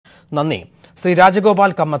നന്ദി. ശ്രീ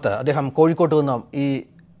രാജഗോപാൽ കമ്മത്ത് അദ്ദേഹം കോഴിക്കോട്ട് നിന്ന് ഈ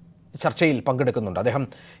ചർച്ചയിൽ പങ്കെടുക്കുന്നുണ്ട്. അദ്ദേഹം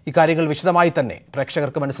ഈ കാര്യങ്ങൾ വിശദമായി തന്നെ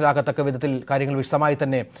പ്രേക്ഷകർക്ക് മനസ്സിലാകത്തക്ക വിധത്തിൽ കാര്യങ്ങൾ വിശദമായി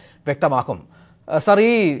തന്നെ വ്യക്തമാക്കും. സർ,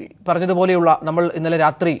 ഈ പറഞ്ഞതുപോലെയുള്ള നമ്മൾ ഇന്നലെ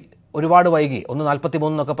രാത്രി ഒരുപാട് വൈകി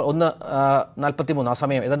 1:43 ആ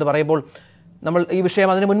സമയം ഏതാണ്ട് പറയുമ്പോൾ നമ്മൾ ഈ വിഷയം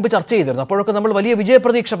അതിന് മുൻപ് ചർച്ച ചെയ്തിരുന്നു. അപ്പോഴൊക്കെ നമ്മൾ വലിയ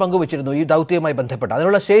വിജയപ്രതീക്ഷ പങ്കുവച്ചിരുന്നു ഈ ദൗത്യവുമായി ബന്ധപ്പെട്ട്.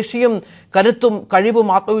 അതിനുള്ള ശേഷിയും കരുത്തും കഴിവും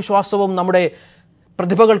ആത്മവിശ്വാസവും നമ്മുടെ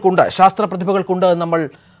പ്രതിഭകൾക്കുണ്ട്, ശാസ്ത്ര പ്രതിഭകൾക്കുണ്ട്. നമ്മൾ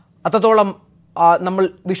അത്രത്തോളം നമ്മൾ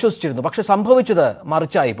വിശ്വസിച്ചിരുന്നു. പക്ഷെ സംഭവിച്ചത്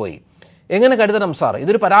മറിച്ചായിപ്പോയി. എങ്ങനെ കരുതണം സാർ?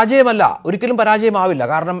 ഇതൊരു പരാജയമല്ല, ഒരിക്കലും പരാജയമാവില്ല.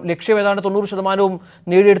 കാരണം ലക്ഷ്യം ഏതാണ്ട് 90%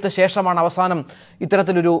 നേടിയെടുത്ത ശേഷമാണ് അവസാനം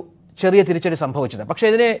ഇത്തരത്തിലൊരു ചെറിയ തിരിച്ചടി സംഭവിച്ചത്. പക്ഷേ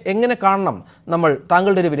ഇതിനെ എങ്ങനെ കാണണം നമ്മൾ,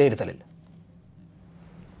 താങ്കളുടെ ഒരു വിലയിരുത്തലിൽ?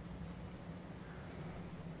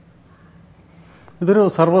 ഇതൊരു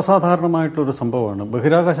സർവ്വസാധാരണമായിട്ടുള്ളൊരു സംഭവമാണ്.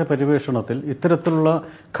 ബഹിരാകാശ പര്യവേഷണത്തിൽ ഇത്തരത്തിലുള്ള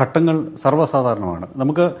ഘട്ടങ്ങൾ സർവ്വസാധാരണമാണ്.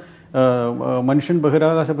 നമുക്ക് മനുഷ്യൻ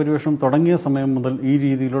ബഹിരാകാശ പര്യവേഷണം തുടങ്ങിയ സമയം മുതൽ ഈ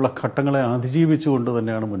രീതിയിലുള്ള ഘട്ടങ്ങളെ അതിജീവിച്ചുകൊണ്ട്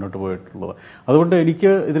തന്നെയാണ് മുന്നോട്ട് പോയിട്ടുള്ളത്. അതുകൊണ്ട്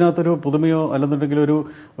എനിക്ക് ഇതിനകത്തൊരു പുതുമയോ അല്ലെന്നുണ്ടെങ്കിൽ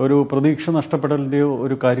ഒരു പ്രതീക്ഷ നഷ്ടപ്പെടലിൻ്റെയോ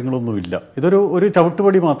ഒരു കാര്യങ്ങളൊന്നുമില്ല. ഒരു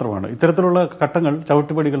ചവിട്ടുപടി മാത്രമാണ്. ഇത്തരത്തിലുള്ള ഘട്ടങ്ങൾ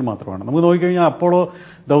ചവിട്ടുപടികൾ മാത്രമാണ്. നമുക്ക് നോക്കിക്കഴിഞ്ഞാൽ അപ്പോളോ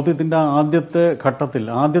ദൗത്യത്തിൻ്റെ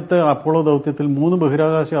ആദ്യത്തെ അപ്പോളോ ദൗത്യത്തിൽ 3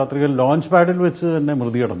 ബഹിരാകാശ യാത്രികർ ലോഞ്ച് പാഡിൽ വെച്ച് തന്നെ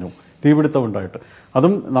മൃതിയടഞ്ഞു, തീപിടുത്തം ഉണ്ടായിട്ട്.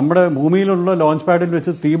 അതും നമ്മുടെ ഭൂമിയിലുള്ള ലോഞ്ച് പാഡിൽ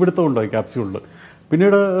വെച്ച് തീപിടുത്തം ഉണ്ടായി ക്യാപ്സ്യൂളിൽ.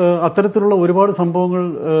 പിന്നീട് അത്തരത്തിലുള്ള ഒരുപാട് സംഭവങ്ങൾ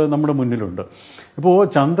നമ്മുടെ മുന്നിലുണ്ട്. ഇപ്പോൾ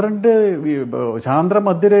ചാന്ദ്ര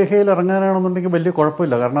മധ്യരേഖയിൽ ഇറങ്ങാനാണെന്നുണ്ടെങ്കിൽ വലിയ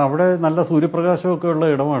കുഴപ്പമില്ല. കാരണം അവിടെ നല്ല സൂര്യപ്രകാശമൊക്കെ ഉള്ള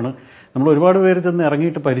ഇടമാണ്. നമ്മൾ ഒരുപാട് പേര് ചെന്ന്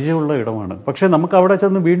ഇറങ്ങിയിട്ട് പരിചയമുള്ള ഇടമാണ്. പക്ഷേ നമുക്ക് അവിടെ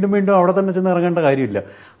ചെന്ന് വീണ്ടും അവിടെ തന്നെ ചെന്ന് ഇറങ്ങേണ്ട കാര്യമില്ല.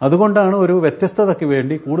 അതുകൊണ്ടാണ് ഒരു വ്യത്യസ്തതയ്ക്ക്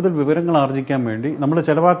വേണ്ടി, കൂടുതൽ വിവരങ്ങൾ ആർജിക്കാൻ വേണ്ടി, നമ്മൾ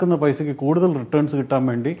ചിലവാക്കുന്ന പൈസയ്ക്ക് കൂടുതൽ റിട്ടേൺസ് കിട്ടാൻ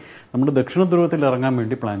വേണ്ടി നമ്മൾ ദക്ഷിണ ധ്രുവത്തിൽ ഇറങ്ങാൻ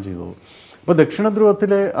വേണ്ടി പ്ലാൻ ചെയ്തത്. അപ്പോൾ ദക്ഷിണ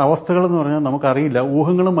ധ്രുവത്തിലെ അവസ്ഥകളെന്ന് പറഞ്ഞാൽ നമുക്കറിയില്ല,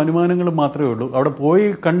 ഊഹങ്ങളും അനുമാനങ്ങളും മാത്രമേ ഉള്ളൂ. അവിടെ പോയി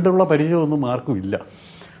കണ്ടുള്ള പരിചയമൊന്നും ആർക്കും ഇല്ല.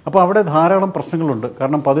 അപ്പോൾ അവിടെ ധാരാളം പ്രശ്നങ്ങളുണ്ട്.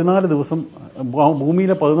 കാരണം 14 ദിവസം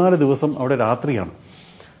ഭൂമിയിലെ 14 ദിവസം അവിടെ രാത്രിയാണ്.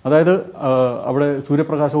 അതായത് അവിടെ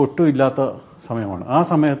സൂര്യപ്രകാശം ഒട്ടും ഇല്ലാത്ത സമയമാണ്. ആ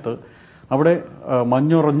സമയത്ത് അവിടെ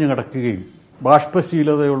മഞ്ഞുറഞ്ഞു കിടക്കുകയും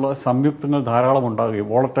ബാഷ്പശീലതയുള്ള സംയുക്തങ്ങൾ ധാരാളം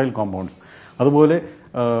ഉണ്ടാകുകയും, വോളറ്റൈൽ കോമ്പൗണ്ട്സ്, അതുപോലെ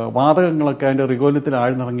വാതകങ്ങളൊക്കെ അതിൻ്റെ റിഗോലത്തിൽ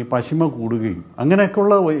ആഴ്ന്നിറങ്ങി പശിമ കൂടുകയും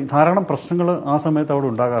അങ്ങനെയൊക്കെയുള്ള ധാരാളം പ്രശ്നങ്ങൾ ആ സമയത്ത് അവിടെ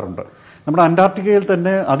ഉണ്ടാകാറുണ്ട്. നമ്മുടെ അന്റാർട്ടിക്കയിൽ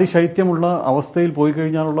തന്നെ അതിശൈത്യമുള്ള അവസ്ഥയിൽ പോയി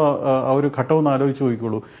കഴിഞ്ഞാലുള്ള ആ ഒരു ഘട്ടം ഒന്ന് ആലോചിച്ച്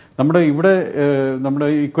നോക്കിക്കോളൂ. നമ്മുടെ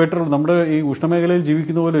ഇക്വേറ്ററിൽ, നമ്മുടെ ഈ ഉഷ്ണമേഖലയിൽ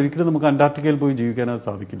ജീവിക്കുന്ന പോലെ ഒരിക്കലും നമുക്ക് അന്റാർട്ടിക്കയിൽ പോയി ജീവിക്കാനായിട്ട്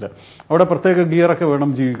സാധിക്കില്ല. അവിടെ പ്രത്യേക ഗിയറൊക്കെ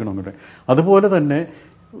വേണം ജീവിക്കണമെങ്കിൽ. അതുപോലെ തന്നെ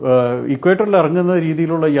ഇക്വേറ്ററിൽ ഇറങ്ങുന്ന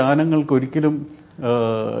രീതിയിലുള്ള യാനങ്ങൾക്ക് ഒരിക്കലും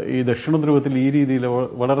ഈ ദക്ഷിണ ധ്രുവത്തിൽ ഈ രീതിയിൽ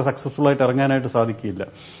വളരെ സക്സസ്ഫുൾ ആയിട്ട് ഇറങ്ങാനായിട്ട് സാധിക്കില്ല.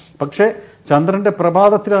 പക്ഷേ ചന്ദ്രൻ്റെ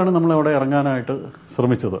പ്രഭാതത്തിലാണ് നമ്മളവിടെ ഇറങ്ങാനായിട്ട്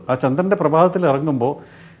ശ്രമിച്ചത്. ആ ചന്ദ്രൻ്റെ പ്രഭാതത്തിൽ ഇറങ്ങുമ്പോൾ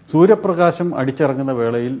സൂര്യപ്രകാശം അടിച്ചിറങ്ങുന്ന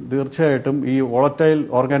വേളയിൽ തീർച്ചയായിട്ടും ഈ വോളറ്റൈൽ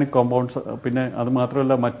ഓർഗാനിക് കോമ്പൗണ്ട്സ്, പിന്നെ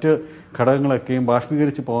അതുമാത്രമല്ല മറ്റ് ഘടകങ്ങളൊക്കെയും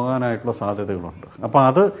ബാഷ്പീകരിച്ച് പോകാനായിട്ടുള്ള സാധ്യതകളുണ്ട്. അപ്പോൾ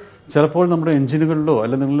അത് ചിലപ്പോൾ നമ്മുടെ എഞ്ചിനുകളിലോ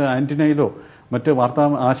അല്ലെങ്കിൽ ആൻറ്റിനയിലോ മറ്റ്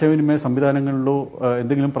ആശയവിനിമയ സംവിധാനങ്ങളിലോ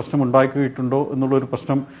എന്തെങ്കിലും പ്രശ്നം ഉണ്ടാക്കിയിട്ടുണ്ടോ എന്നുള്ളൊരു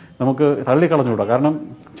പ്രശ്നം നമുക്ക് തള്ളിക്കളഞ്ഞുകൂടാ. കാരണം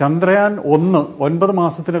ചന്ദ്രയാൻ 1 9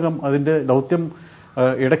 മാസത്തിനകം അതിൻ്റെ ദൗത്യം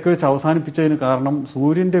ഇടയ്ക്ക് വെച്ച് അവസാനിപ്പിച്ചതിന് കാരണം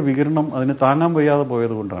സൂര്യൻ്റെ വികിരണം അതിന് താങ്ങാൻ വയ്യാതെ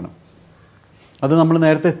പോയതുകൊണ്ടാണ്. അത് നമ്മൾ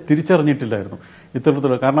നേരത്തെ തിരിച്ചറിഞ്ഞിട്ടില്ലായിരുന്നു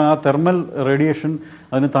ഇത്തരത്തിലുള്ള. കാരണം ആ തെർമൽ റേഡിയേഷൻ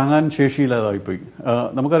അതിന് താങ്ങാൻ ശേഷിയില്ലാതായിപ്പോയി.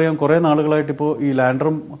 നമുക്കറിയാം, കുറേ നാളുകളായിട്ട് ഇപ്പോൾ ഈ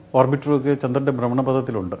ലാൻഡറും ഓർബിറ്ററും ഒക്കെ ചന്ദ്രൻ്റെ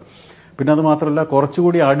ഭ്രമണപഥത്തിലുണ്ട്. പിന്നെ അത് മാത്രമല്ല,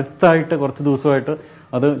 കുറച്ചുകൂടി അടുത്തായിട്ട് കുറച്ച് ദിവസമായിട്ട്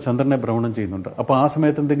അത് ചന്ദ്രനെ ഭ്രമണം ചെയ്യുന്നുണ്ട്. അപ്പോൾ ആ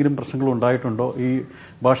സമയത്ത് എന്തെങ്കിലും പ്രശ്നങ്ങൾ ഉണ്ടായിട്ടുണ്ടോ? ഈ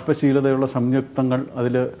ബാഷ്പശീലതയുള്ള സംയുക്തങ്ങൾ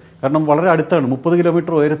അതിൽ, കാരണം വളരെ അടുത്താണ്, 30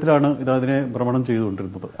 കിലോമീറ്റർ ഉയരത്തിലാണ് അതിനെ ഭ്രമണം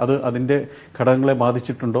ചെയ്തുകൊണ്ടിരുന്നത്. അത് അതിൻ്റെ ഘടകങ്ങളെ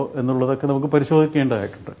ബാധിച്ചിട്ടുണ്ടോ എന്നുള്ളതൊക്കെ നമുക്ക്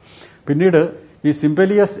പരിശോധിക്കേണ്ടതായിട്ടുണ്ട്. പിന്നീട് ഈ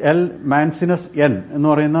സിംബലിയസ് എൽ, മാൻസിനസ് എൻ എന്ന്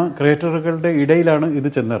പറയുന്ന ക്രേറ്ററുകളുടെ ഇടയിലാണ് ഇത്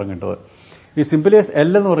ചെന്നിറങ്ങേണ്ടത്. ഈ സിംബലിയസ് എൽ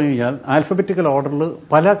എന്ന് പറഞ്ഞു കഴിഞ്ഞാൽ ആൽഫബറ്റിക്കൽ ഓർഡറിൽ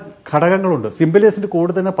പല ഘടകങ്ങളുണ്ട്. സിംബലിയസിൻ്റെ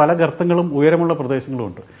കൂടെ തന്നെ പല ഗർത്തങ്ങളും ഉയരമുള്ള പ്രദേശങ്ങളും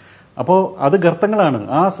ഉണ്ട്. അപ്പോൾ അത് ഗർത്തങ്ങളാണ്.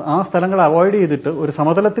 ആ സ്ഥലങ്ങൾ അവോയ്ഡ് ചെയ്തിട്ട് ഒരു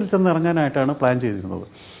സമതലത്തിൽ ചെന്നിറങ്ങാനായിട്ടാണ് പ്ലാൻ ചെയ്തിരുന്നത്.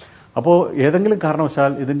 അപ്പോൾ ഏതെങ്കിലും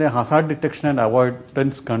കാരണവശാൽ ഇതിൻ്റെ Hazard detection and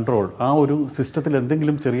avoidance control, ആ ഒരു സിസ്റ്റത്തിൽ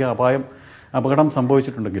എന്തെങ്കിലും ചെറിയ അപകടം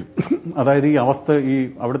സംഭവിച്ചിട്ടുണ്ടെങ്കിൽ, അതായത് ഈ അവസ്ഥ, ഈ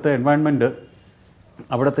അവിടുത്തെ എൻവയൺമെൻറ്റ്,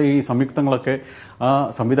 അവിടുത്തെ ഈ സംയുക്തങ്ങളൊക്കെ ആ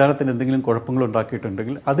സംവിധാനത്തിന് എന്തെങ്കിലും കുഴപ്പങ്ങൾ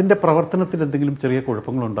ഉണ്ടാക്കിയിട്ടുണ്ടെങ്കിൽ, അതിൻ്റെ പ്രവർത്തനത്തിൽ എന്തെങ്കിലും ചെറിയ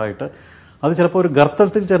കുഴപ്പങ്ങളുണ്ടായിട്ട് അത് ചിലപ്പോൾ ഒരു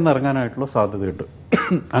ഗർത്തത്തിൽ ചെന്നിറങ്ങാനായിട്ടുള്ള സാധ്യതയുണ്ട്.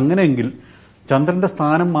 അങ്ങനെയെങ്കിൽ ചന്ദ്രൻ്റെ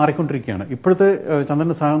സ്ഥാനം മാറിക്കൊണ്ടിരിക്കുകയാണ്. ഇപ്പോഴത്തെ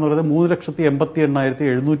ചന്ദ്രൻ്റെ സ്ഥാനം എന്ന് പറയുന്നത്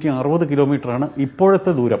 3,88,760 കിലോമീറ്ററാണ്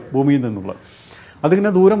ഇപ്പോഴത്തെ ദൂരം ഭൂമിയിൽ നിന്നുള്ള.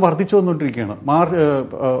 അതിങ്ങനെ ദൂരം വർദ്ധിച്ചു വന്നുകൊണ്ടിരിക്കുകയാണ്.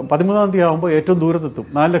 13-ാം തീയതി ആകുമ്പോൾ ഏറ്റവും ദൂരത്തെത്തും,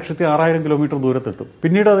 4,06,000 കിലോമീറ്റർ ദൂരത്തെത്തും.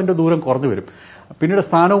 പിന്നീട് അതിൻ്റെ ദൂരം കുറഞ്ഞു വരും. പിന്നീട്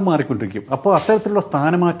സ്ഥാനവും മാറിക്കൊണ്ടിരിക്കും. അപ്പോൾ അത്തരത്തിലുള്ള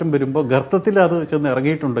സ്ഥാനമാറ്റം വരുമ്പോൾ ഗർത്തത്തിൽ അത് ചെന്ന്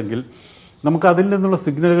ഇറങ്ങിയിട്ടുണ്ടെങ്കിൽ നമുക്ക് അതിൽ നിന്നുള്ള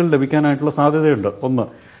സിഗ്നലുകൾ ലഭിക്കാനായിട്ടുള്ള സാധ്യതയുണ്ട്. ഒന്ന്.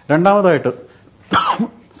 രണ്ടാമതായിട്ട്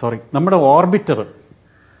നമ്മുടെ ഓർബിറ്റർ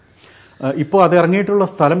ഇപ്പോൾ അത് ഇറങ്ങിയിട്ടുള്ള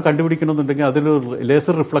സ്ഥലം കണ്ടുപിടിക്കണമെന്നുണ്ടെങ്കിൽ അതിലൊരു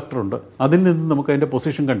ലേസർ റിഫ്ലക്ടർ ഉണ്ട്. അതിൽ നിന്ന് നമുക്ക് അതിൻ്റെ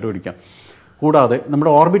പൊസിഷൻ കണ്ടുപിടിക്കാം. കൂടാതെ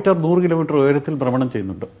നമ്മുടെ ഓർബിറ്റർ 100 കിലോമീറ്റർ ഉയരത്തിൽ ഭ്രമണം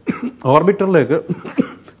ചെയ്യുന്നുണ്ട്. ഓർബിറ്ററിലേക്ക്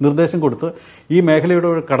നിർദ്ദേശം കൊടുത്ത് ഈ മേഖലയുടെ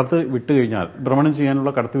കടത്ത് വിട്ടുകഴിഞ്ഞാൽ, ഭ്രമണം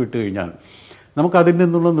ചെയ്യാനുള്ള കടത്ത് വിട്ടുകഴിഞ്ഞാൽ നമുക്ക് അതിൽ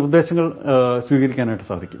നിന്നുള്ള നിർദ്ദേശങ്ങൾ സ്വീകരിക്കാനായിട്ട്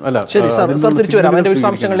സാധിക്കും. അല്ല, ശരി സാർ, തിരിച്ചു വരാം. അതിന്റെ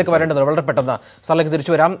വിശദാംശങ്ങളിലേക്ക് വരേണ്ടത് വളരെ പെട്ടെന്ന് സ്ഥലത്തേക്ക്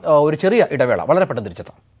തിരിച്ചു വരാം. ഒരു ചെറിയ ഇടവേള, വളരെ പെട്ടെന്ന്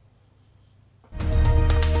തിരിച്ചെത്താം.